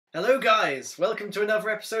Hello guys, welcome to another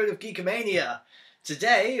episode of GEEKAMANIA.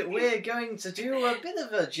 Today we're going to do a bit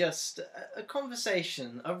of a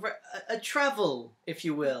conversation, a travel, if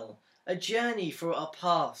you will, a journey through our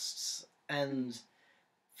pasts and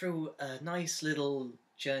through a nice little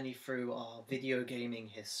journey through our video gaming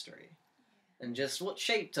history and just what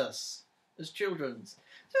shaped us as children's.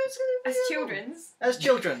 So it's gonna be As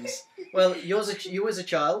children's. Well, you was a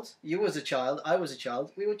child, I was a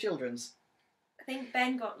child, we were children's. I think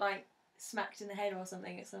Ben got like smacked in the head or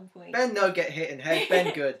something at some point. Ben no get hit in the head.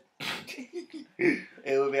 Ben good.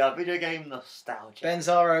 It would be our video game nostalgia.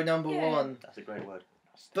 Benzaro number one. That's a great word.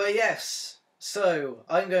 But yes, so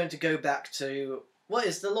I'm going to go back to what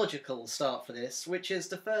is the logical start for this, which is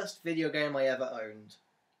the first video game I ever owned.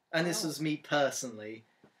 And this was me personally.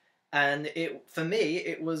 And for me,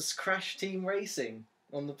 it was Crash Team Racing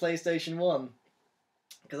on the PlayStation 1.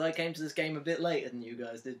 Because I came to this game a bit later than you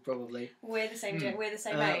guys did, probably. We're the same. We're the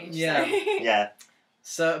same age. Yeah. So. Yeah.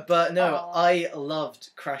 So, but no, Aww. I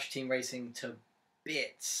loved Crash Team Racing to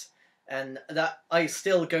bits, and that I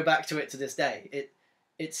still go back to it to this day.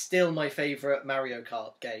 It's still my favourite Mario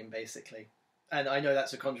Kart game, basically. And I know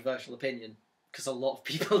that's a controversial opinion because a lot of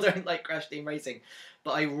people don't like Crash Team Racing,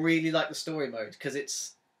 but I really like the story mode because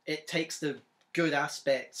it takes the good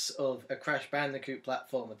aspects of a Crash Bandicoot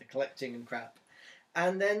platform with the collecting and crap.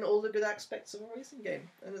 And then all the good aspects of a racing game,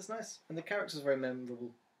 and it's nice. And the characters are very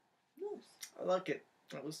memorable. Nice. I like it.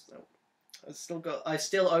 I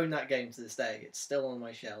still own that game to this day. It's still on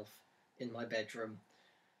my shelf in my bedroom.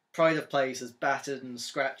 Pride of Place, as battered and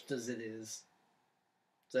scratched as it is.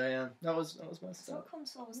 So yeah, that was my So start. what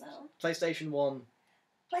console was that on? PlayStation 1.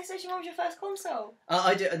 PlayStation 1 was your first console?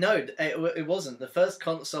 It wasn't. The first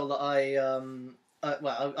console that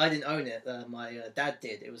I didn't own it. My dad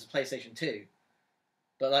did. It was a PlayStation 2.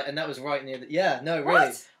 But and that was right near the... Yeah, no,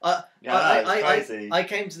 really. What? Crazy. I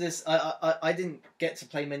came to this... I didn't get to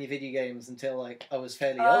play many video games until like I was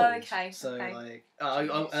fairly old. Oh, okay. So okay. like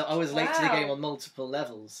I was late to the game on multiple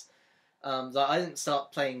levels. I didn't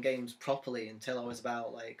start playing games properly until I was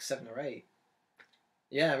about like 7 or 8.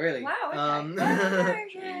 Yeah, really. Wow, okay.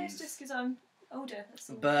 Yeah, it's just because I'm older.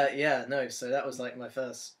 That's all. But yeah, no, so that was like my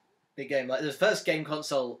first big game. Like the first game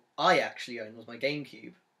console I actually owned was my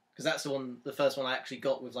GameCube. Because that's the first one I actually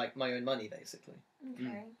got with like my own money, basically.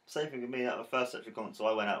 Okay. Same thing with me. That the first actual console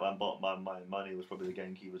I went out and bought my money was probably the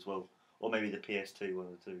GameCube as well, or maybe the PS2, one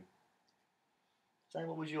of the two. Same.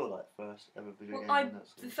 What was your like first ever video game?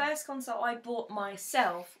 The first console I bought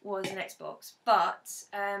myself was an Xbox, but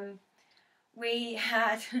we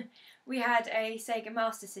had a Sega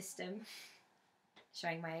Master System.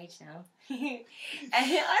 Showing my age now. I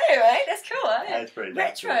know, right? That's cool. That's pretty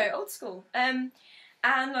retro, cool. old school.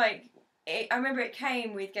 And like, I remember it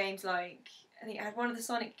came with games like, I think it had one of the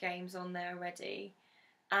Sonic games on there already,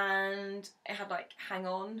 and it had like Hang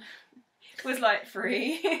On, was like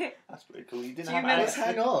free. That's pretty cool. You didn't Do have you Alex.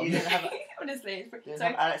 Hang On. You didn't have. Honestly, it's You didn't so,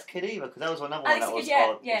 have Alex Kidd either, because that was another one Alex that was, Kidd, yeah,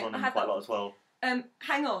 was yeah, on I had quite a that. lot as well.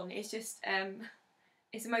 Hang On is just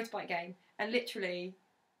it's a motorbike game, and literally,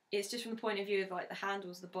 it's just from the point of view of like the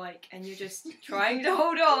handles of the bike, and you're just trying to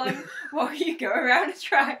hold on while you go around a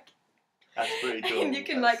track. That's pretty cool. And you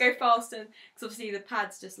can like go faster, because obviously the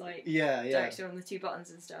pad's just like directed on the 2 buttons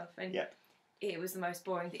and stuff. And it was the most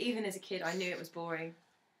boring thing. Even as a kid, I knew it was boring,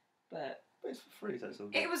 but it's for free. That's all.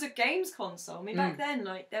 it was a games console. I mean, back then,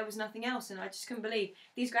 like there was nothing else, and I just couldn't believe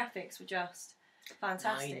these graphics were just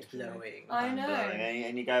fantastic. Mind-blowing. I know.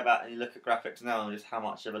 And you go back and you look at graphics now, and just how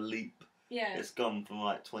much of a leap it's gone from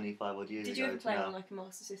like 25 odd years ago. Did you ever play now. on like a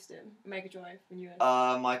Master System, Mega Drive, when you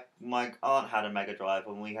were? My aunt had a Mega Drive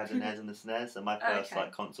when we had the NES and the SNES, and my first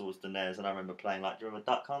like console was the NES, and I remember playing like, do you remember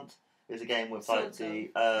Duck Hunt? It was a game with like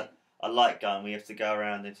a light gun. We have to go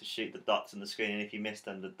around and to shoot the ducks on the screen, and if you missed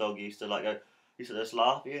them, the dog used to just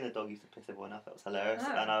laugh at you, and the dog used to piss everyone off. That was hilarious.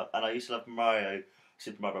 Oh. And I used to love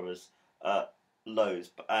Super Mario Brothers,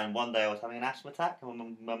 loads. And one day I was having an asthma attack,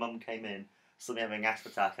 and my mum came in. Saw me having an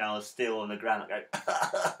asthma attack, and I was still on the ground, like,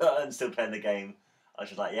 and still playing the game. I was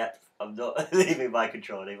just like, yep, I'm not leaving my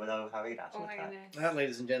controller when I'm having an asthma attack. Goodness. That,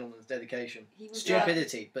 ladies and gentlemen, is dedication.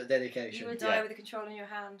 Stupidity, but dedication. You would die with a controller in your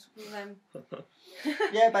hand.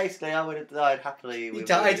 Yeah, basically, I would have died happily with You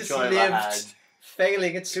died the as joy you in my lived, hand.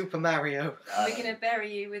 failing at Super Mario. We're gonna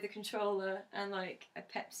bury you with a controller and like a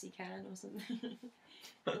Pepsi can or something.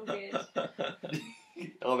 All good.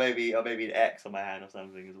 or maybe an X on my hand or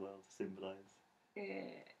something as well to symbolise.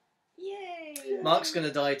 Yay! Mark's going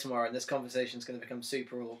to die tomorrow, and this conversation's going to become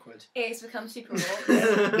super awkward. It's become super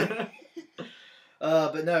awkward.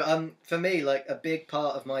 But no, for me, like a big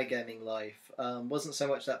part of my gaming life wasn't so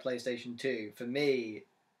much that PlayStation 2. For me,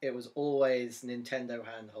 it was always Nintendo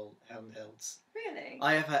handhelds. Really?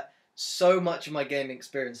 I have had so much of my gaming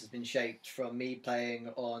experience has been shaped from me playing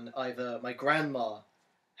on either my grandma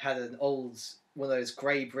had an old one of those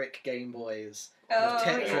grey brick Game Boys with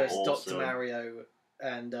Tetris, yeah. Dr. Mario,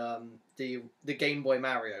 and the Game Boy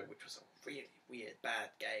Mario, which was a really weird, bad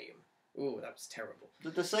game. Ooh, that was terrible.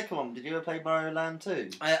 The second one, did you ever play Mario Land 2?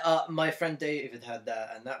 My friend David had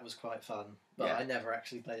that, and that was quite fun. But Yeah. I never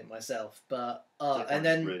actually played it myself. But Second and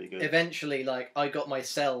then really good. eventually, like, I got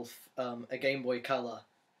myself a Game Boy Color,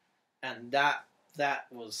 and that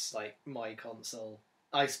was like my console.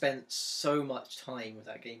 I spent so much time with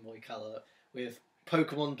that Game Boy Color, with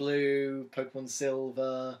Pokemon Blue, Pokemon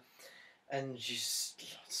Silver, and just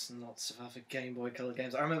lots and lots of other Game Boy Color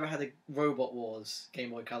games. I remember I had a Robot Wars Game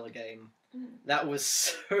Boy Color game. That was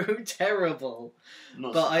so terrible.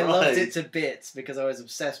 Not But I surprised. loved it to bits because I was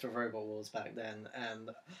obsessed with Robot Wars back then, and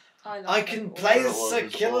love I can play Robot as Wars a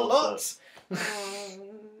was killer lot. awesome.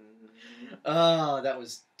 Ah, that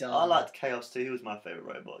was dumb. I liked Chaos 2. He was my favourite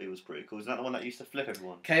robot. He was pretty cool. Isn't that the one that used to flip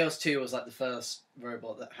everyone? Chaos 2 was like the first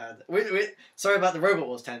robot that had... sorry about the Robot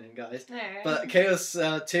Wars tangent, guys. No. But Chaos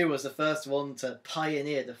 2 was the first one to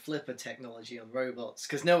pioneer the flipper technology on robots,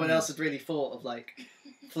 because no one else had really thought of, like,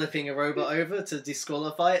 flipping a robot over to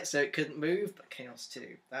disqualify it so it couldn't move. But Chaos 2,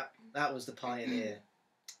 that was the pioneer.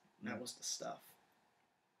 That was the stuff.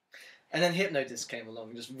 And then Hypnodisc came along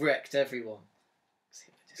and just wrecked everyone.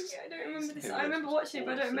 Yeah, I don't remember this. It I remember was watching it,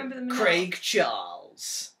 but I don't awesome. remember the Craig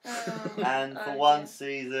Charles. And for one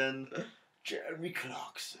season, Jeremy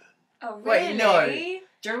Clarkson. Oh, really? Wait, no.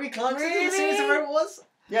 Jeremy Clarkson in the series of Really? Robot Wars?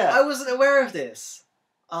 Yeah. I wasn't aware of this.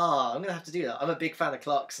 I'm going to have to do that. I'm a big fan of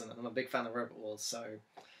Clarkson, and I'm a big fan of Robot Wars, so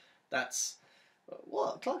that's...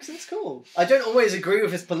 What? Clarkson's cool. I don't always agree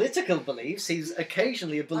with his political beliefs. He's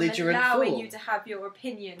occasionally a belligerent I'm allowing fool. you to have your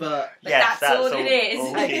opinion. But But that's all it is.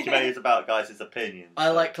 All Geekamania is about, guys, is opinions. I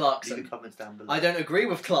like Leave Clarkson. your comments down below. I don't agree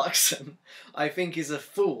with Clarkson. I think he's a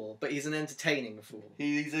fool, but he's an entertaining fool.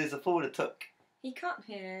 He's a fool that took. He can't.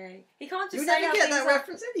 Yeah, he can't just You say never how get things that are.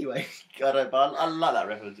 reference anyway. I don't, but I like that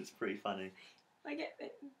reference. It's pretty funny. I get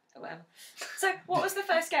it. Whatever. So, what was the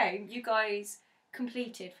first game you guys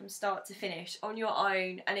completed from start to finish on your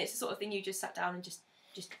own? And it's the sort of thing you just sat down and just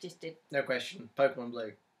did. No question. Pokemon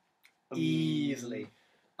Blue. Easily.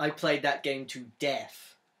 I played that game to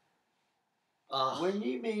death. When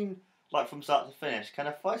you mean like from start to finish, can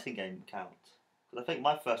a fighting game count? Because I think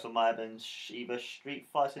my first one might have been either Street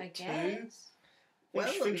Fighter I 2. guess. Well,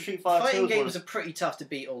 Street Fighter 2 fighting was one games of- are pretty tough to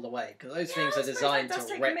beat all the way, because those Yeah, things I are suppose designed that does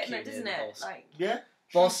to take wreck commitment, you doesn't in the it? boss. Like, Yeah.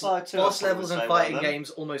 Boss Street Fighter 2, I levels probably and say one of fighting them. games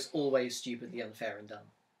almost always stupidly unfair and dumb.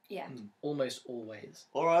 yeah. Almost always.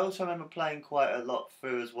 Or I also remember playing quite a lot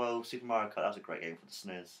through as well. Super Mario Kart. That was a great game for the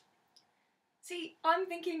SNES. See, I'm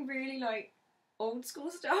thinking really like old school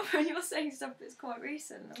stuff, and you're saying stuff that's quite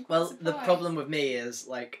recent. I'm quite Well, the surprised. problem with me is,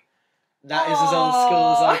 like, that is as old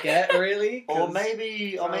school as I get, really. Or 'cause-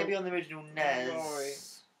 maybe on the original NES. Sorry.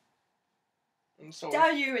 I'm sorry.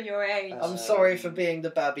 Damn you and your age. I'm sorry for being the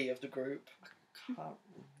babby of the group.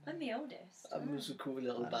 I'm the oldest. I'm just a cool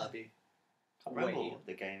little babby. I remember Wait. what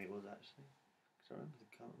the game it was actually. 'Cause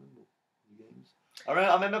I can't remember the games.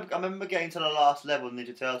 I remember getting to the last level of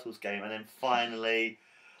Ninja Turtles game, and then finally,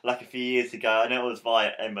 like a few years ago, I know it was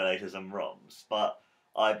via emulators and ROMs, but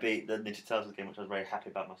I beat the Ninja Turtles game, which I was very happy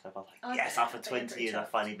about myself. I was like, I yes, bet- after I bet you're 20 pretty years, I chuffed.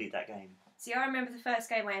 finally beat that game. See, I remember the first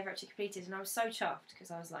game I ever actually completed, and I was so chuffed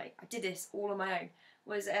because I was like, I did this all on my own.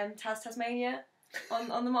 Was Tasmania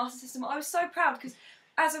on the Master System. I was so proud because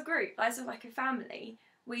as a group, as a, like a family,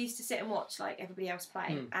 we used to sit and watch like everybody else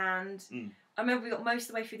play. And I remember we got most of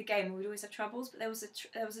the way through the game, and we'd always have troubles. But there was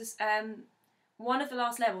this one of the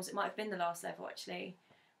last levels. It might have been the last level actually.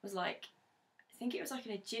 Was like, I think it was like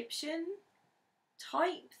an Egyptian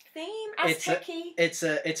type theme, Aztec-y. It's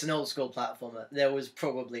an old school platformer. There was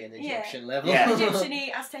probably an Egyptian level. Yeah.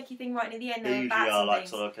 Egyptian-y, Aztec-y thing right near the end. They There were usually bats are and like things.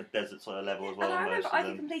 sort of like a desert sort of level as well. And I on remember most I of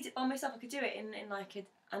could them. complete it by myself. I could do it in like a.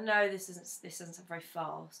 I know this doesn't sound very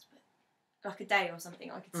fast, but like a day or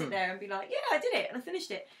something. I could sit there and be like, yeah, I did it, and I finished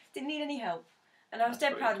it. Didn't need any help, and I was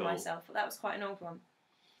That's dead proud pretty of cool. myself. But that was quite an old one.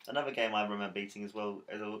 Another game I remember beating as well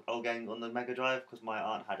as an old game on the Mega Drive because my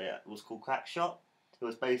aunt had it. It was called Crackshot. It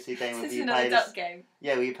was basically a game where This is you another play duck this. game.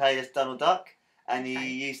 Yeah, where you play this Donald Duck, and Okay. you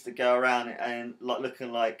used to go around and like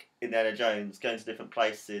looking like Indiana Jones, going to different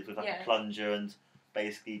places with like Yeah. a plunger and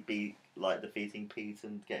basically beat like defeating Pete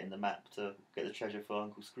and getting the map to get the treasure for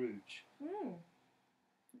Uncle Scrooge. Mm.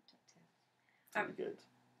 Pretty good.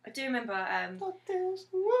 I do remember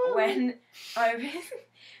Woo! when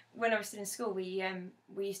when I was still in school, we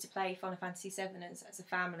used to play Final Fantasy VII as a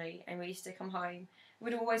family, and we used to come home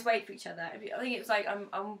we'd always wait for each other. I think it was like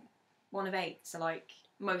I'm one of 8, so like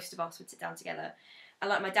most of us would sit down together, and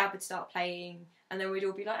like my dad would start playing, and then we'd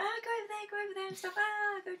all be like, go over there and stuff.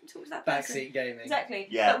 Go and talk to that person. Backseat gaming. Exactly.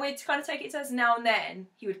 Yeah. But we'd kind of take it turns. Now and then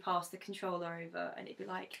he would pass the controller over, and it'd be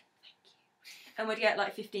like, thank you, and we'd get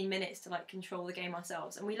like 15 minutes to like control the game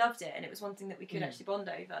ourselves, and we loved it, and it was one thing that we could actually bond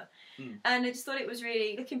over. And I just thought it was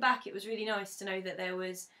really, looking back, it was really nice to know that there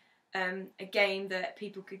was a game that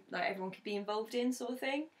people could, like, everyone could be involved in, sort of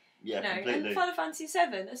thing. Yeah, you know, completely. and Final Fantasy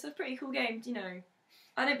VII, that's a pretty cool game, you know.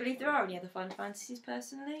 I don't believe there are any other Final Fantasies,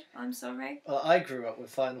 personally. I'm sorry. Well, I grew up with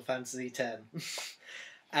Final Fantasy X.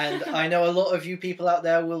 And I know a lot of you people out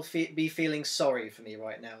there will be feeling sorry for me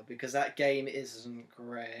right now, because that game isn't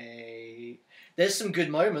great. There's some good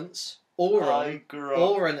moments. Auron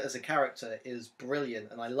as a character is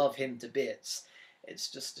brilliant, and I love him to bits. It's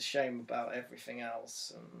just a shame about everything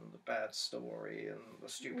else, and the bad story, and the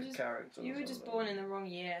stupid characters. You were just born in the wrong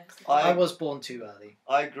year. I was born too early.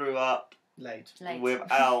 I grew up late.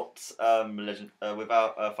 without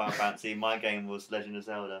Final Fantasy. My game was Legend of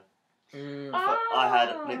Zelda. I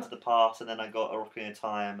had Link to the Past, and then I got Ocarina of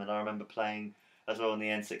Time, and I remember playing as well on the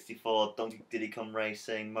N64, Diddy Kong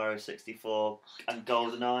Racing, Mario 64, and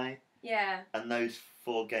GoldenEye. Yeah. And those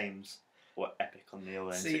 4 games were epic on the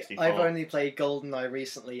N64. See, I've only played GoldenEye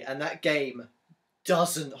recently, and that game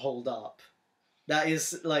doesn't hold up. That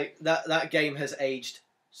is like that game has aged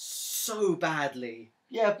so badly.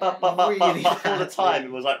 Yeah, but Really for the time badly.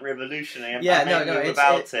 it was like revolutionary. And Yeah, maybe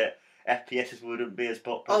without it, FPS wouldn't be as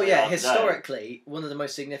popular. Oh yeah, historically, one of the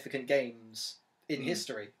most significant games in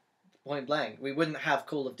history, point blank. We wouldn't have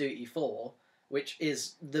Call of Duty 4, which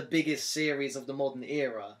is the biggest series of the modern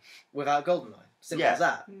era, without GoldenEye. Simple as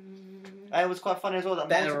that. And it was quite funny as well that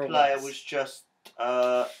Better multiplayer was just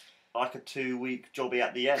like a 2-week jobby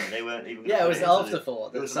at the end. They weren't even. Yeah, it was an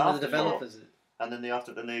afterthought. It was some an of the developers. And then the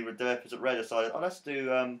developers at Red decided, let's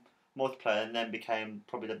do multiplayer, and then became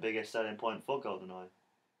probably the biggest selling point for GoldenEye.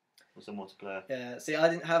 Was the multiplayer. Yeah, see, I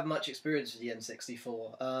didn't have much experience with the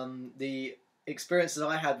N64. The experiences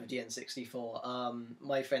I had with the N64,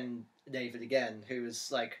 my friend David again, who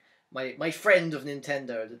was like my friend of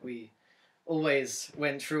Nintendo, that we always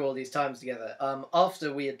went through all these times together.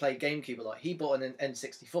 After we had played GameCube a lot, he bought an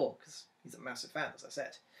N64 because he's a massive fan, as I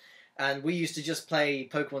said, and we used to just play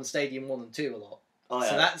Pokemon Stadium 1 and 2 a lot. Oh,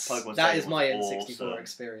 yeah. So that is my N64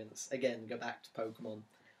 experience. Again, go back to Pokemon.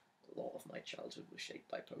 A lot of my childhood was shaped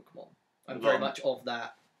by Pokemon. I'm very much of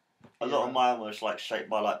that. A lot of mine was like shaped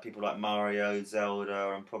by like people like Mario,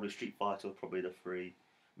 Zelda, and probably Street Fighter were probably the 3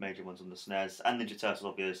 major ones on the SNES, and Ninja Turtles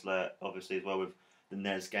obviously as well, with the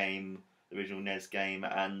NES game, the original NES game,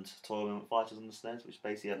 and Tournament Fighters on the SNES, which is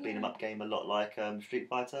basically a beat 'em up game, a lot like Street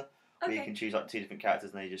Fighter. Where you can choose like 2 different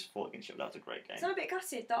characters and they just fought against each other. That was a great game. So I'm a bit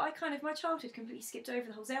gutted that my childhood completely skipped over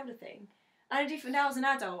the whole Zelda thing. And I do, for now as an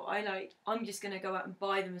adult, I'm just going to go out and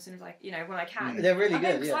buy them as soon as when I can. They're really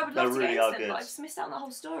good, I would love to really get into them, good. but I just missed out on the whole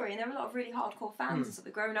story. And there are a lot of really hardcore fans and stuff that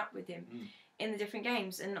have grown up with him in the different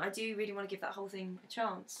games. And I do really want to give that whole thing a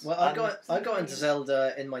chance. Well, I got into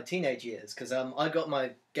Zelda in my teenage years, because I got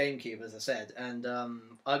my GameCube, as I said, and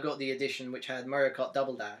I got the edition which had Mario Kart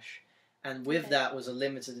Double Dash. And with that was a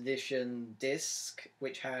limited edition disc,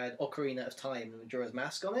 which had Ocarina of Time and Majora's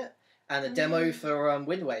Mask on it, and a demo for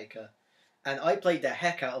Wind Waker. And I played the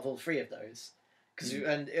heck out of all 3 of those,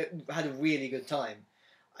 and it had a really good time.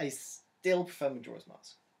 I still prefer Majora's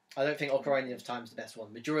Mask. I don't think Ocarina of Time is the best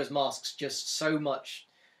one. Majora's Mask's just so much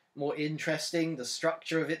more interesting. The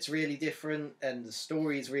structure of it's really different, and the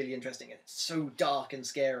story is really interesting, and it's so dark and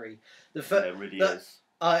scary. It really is.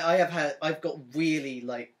 I've got really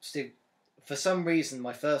for some reason,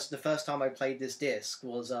 the first time I played this disc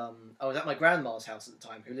was I was at my grandma's house at the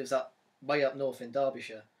time, who lives way up north in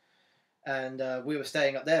Derbyshire, and we were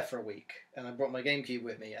staying up there for a week, and I brought my GameCube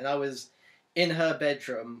with me, and I was in her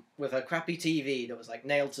bedroom with her crappy TV that was like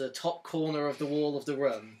nailed to the top corner of the wall of the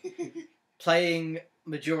room, playing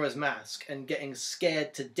Majora's Mask and getting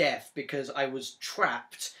scared to death because I was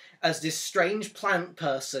trapped as this strange plant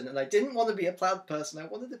person, and I didn't want to be a plant person. I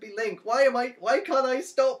wanted to be Link. Why can't I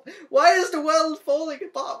stop? Why is the world falling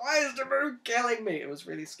apart? Why is the moon killing me? It was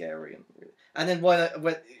really scary, and then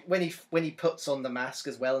when he puts on the mask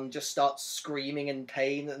as well and just starts screaming in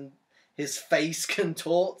pain and his face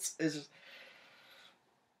contorts, it's just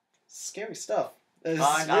scary stuff. It's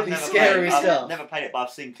really scary stuff. I've never played it, but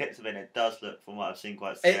I've seen clips of it. And it does look, from what I've seen,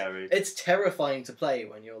 quite scary. It's terrifying to play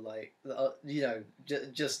when you're like,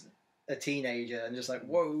 just a teenager and just like,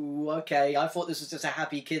 whoa, okay, I thought this was just a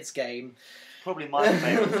happy kids game. Probably my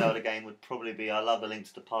favourite Zelda game would probably be, I love A Link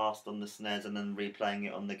to the Past on the SNES, and then replaying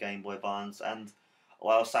it on the Game Boy Advance, and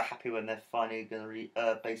I was so happy when they're finally going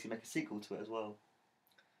to basically make a sequel to it as well.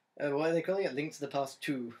 What are they calling it? Link to the Past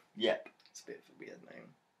 2. Yep. It's a bit of a weird name.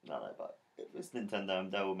 No, but if it's Nintendo,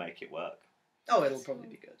 they will make it work. Oh, it'll probably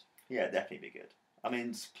be good. Yeah, definitely be good. I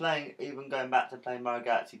mean, even going back to playing Mario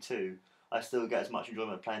Galaxy 2, I still get as much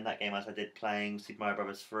enjoyment playing that game as I did playing Super Mario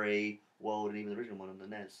Bros. 3, World, and even the original one on the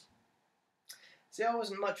NES. See, I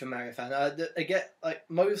wasn't much of a Mario fan. I get, like,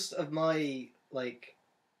 most of my, like,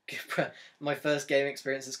 my first game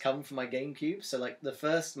experiences come from my GameCube. So, like, the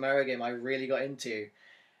first Mario game I really got into,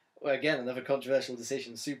 well, again, another controversial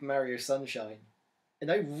decision, Super Mario Sunshine.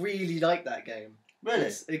 And I really like that game.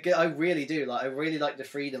 Really? I really do. Like, I really like the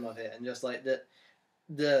freedom of it, and just like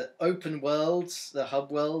the open worlds, the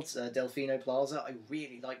hub worlds, Delfino Plaza. I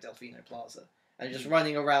really like Delfino Plaza, and just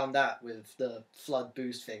running around that with the flood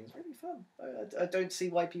boost thing is really fun. I don't see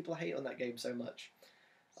why people hate on that game so much.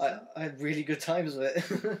 I had really good times with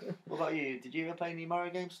it. What about you? Did you ever play any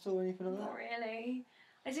Mario games at all, or anything like that? Not really.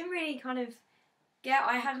 I didn't really kind of. Yeah,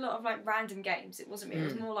 I had a lot of like random games. It wasn't me. It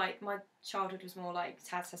was more like my childhood was more like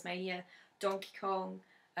Tasmania, Donkey Kong,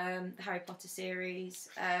 the Harry Potter series.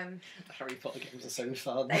 The Harry Potter games are so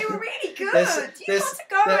fun. They were really good. You got to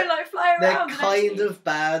go and like fly around. They're kind of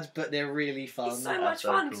bad, but they're really fun. It's so much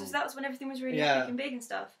fun because that was when everything was really epic and big and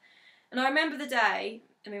stuff. And I remember the day.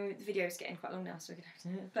 I mean, the video's getting quite long now, so we're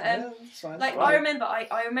gonna have to. But it's fine, like I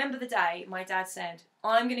remember the day my dad said,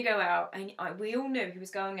 "I'm gonna go out," and we all knew he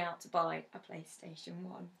was going out to buy a PlayStation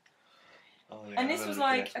 1. Oh, yeah, and this was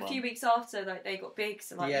like a few weeks after like they got big,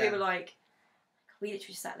 so like we were like, we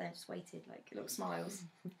literally just sat there and just waited, like little smiles.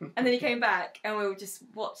 And then he came back, and we would just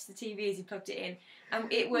watch the TV as he plugged it in,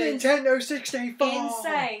 and it was Nintendo 64.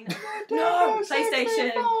 Insane. No,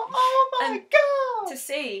 PlayStation. Oh my god! To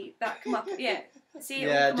see that come up, see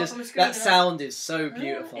it all come just up on the screen. that sound is so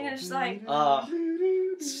beautiful. And it's just like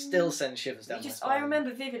still sends shivers down my spine. I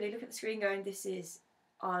remember vividly looking at the screen, going, "This is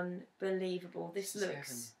unbelievable. This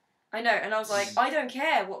looks." I know, and I was like, I don't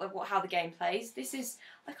care how the game plays. This is.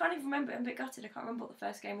 I can't even remember. I'm a bit gutted. I can't remember what the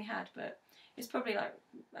first game we had, but it's probably like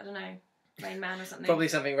I don't know, Rain Man or something. Probably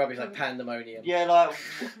something rubbish like Pandemonium. Yeah, like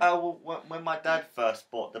when my dad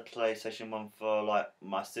first bought the PlayStation 1 for like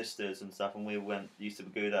my sisters and stuff, and we used to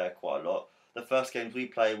go there quite a lot. The first games we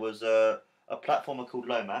played was a platformer called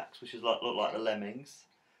Lomax, which is looked like the Lemmings,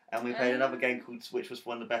 and we played another game which was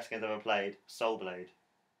one of the best games I've ever played, Soul Blade.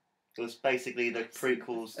 It was basically the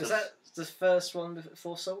prequels to... Is that the first one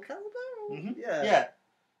before Soul Calibur? Mm-hmm. Yeah.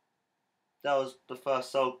 That was the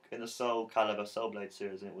first Soul Calibur Soul Blade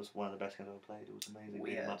series, and it was one of the best games I've ever played. It was amazing.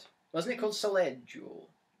 Weird. Wasn't it called Soul Edge? Or...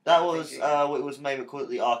 That was... it was maybe called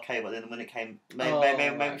the arcade, but then when it came... Maybe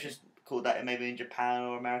it was just called that maybe in Japan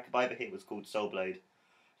or America, but over here it was called Soul Blade.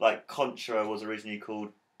 Like, Contra was originally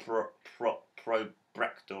called Probrector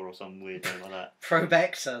or some weird name like that.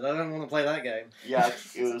 Probector? I don't want to play that game. Yeah,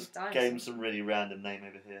 it was gave some really random name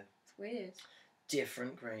over here. It's weird.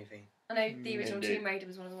 Different gravy. I know the original Tomb Raider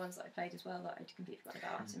was one of the ones that I played as well that I completely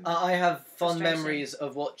forgot about. I have fond memories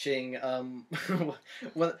of watching,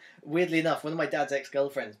 weirdly enough, one of my dad's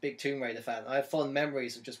ex-girlfriends, big Tomb Raider fan, I have fond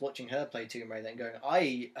memories of just watching her play Tomb Raider and going,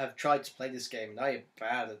 I have tried to play this game and I am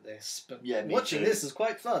bad at this, but watching this is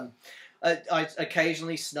quite fun. I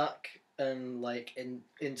occasionally snuck and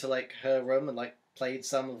into like her room and like played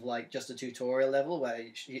some of like just a tutorial level where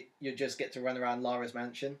you just get to run around Lara's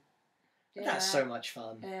mansion. Yeah. That's so much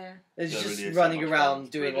fun. Yeah. It's just really running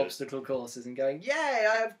around doing obstacle courses and going, yay,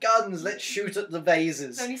 I have guns, let's shoot at the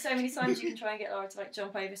vases. There's only so many times you can try and get Lara to like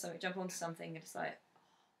jump over something, jump onto something, and it's like...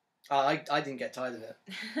 I didn't get tired of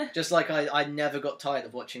it. Just like I never got tired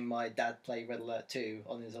of watching my dad play Red Alert 2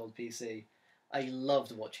 on his old PC. I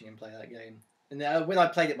loved watching him play that game. And when I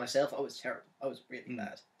played it myself, I was terrible. I was really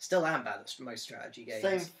bad. Still am bad at most strategy games.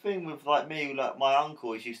 Same thing with like me. Like my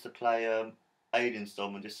uncle used to play Alien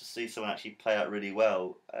Storm, and just to see someone actually play that really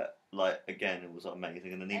well, like again, it was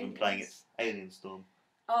amazing. And then even playing it, Alien Storm.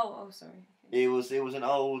 Oh, sorry. Okay. It was an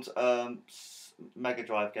old Mega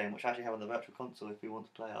Drive game, which I actually have on the Virtual Console. If you want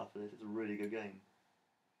to play it after this, it's a really good game.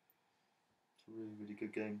 It's a really, really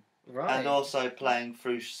good game. Right. And also playing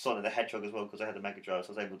through Sonic the Hedgehog as well, because I had the Mega Drive,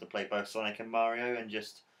 so I was able to play both Sonic and Mario, and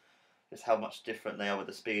just how much different they are with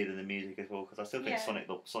the speed and the music as well. Because I still think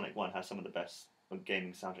Sonic 1 has some of the best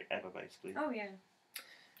gaming soundtrack ever, basically. Oh yeah.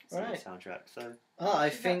 Right. Soundtrack. So. I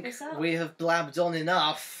think we have blabbed on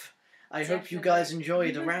enough. I hope you guys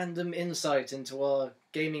enjoyed a random insight into our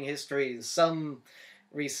gaming histories. Some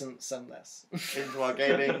recent, some less. Into our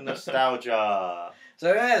gaming nostalgia.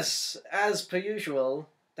 So as per usual,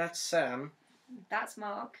 that's Sam. That's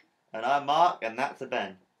Mark. And I'm Mark, and that's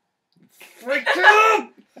Ben. Freaking!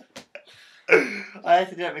 I had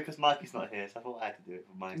to do it because Mikey's not here, so I thought I had to do it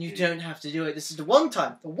for Mikey. You don't have to do it. This is the one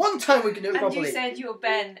time we can do it properly. And you said you're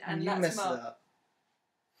Ben, and you that's messed Mark. it up.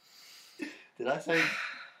 Did I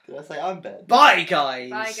say I'm Ben? Bye, guys.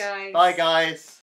 Bye, guys. Bye, guys.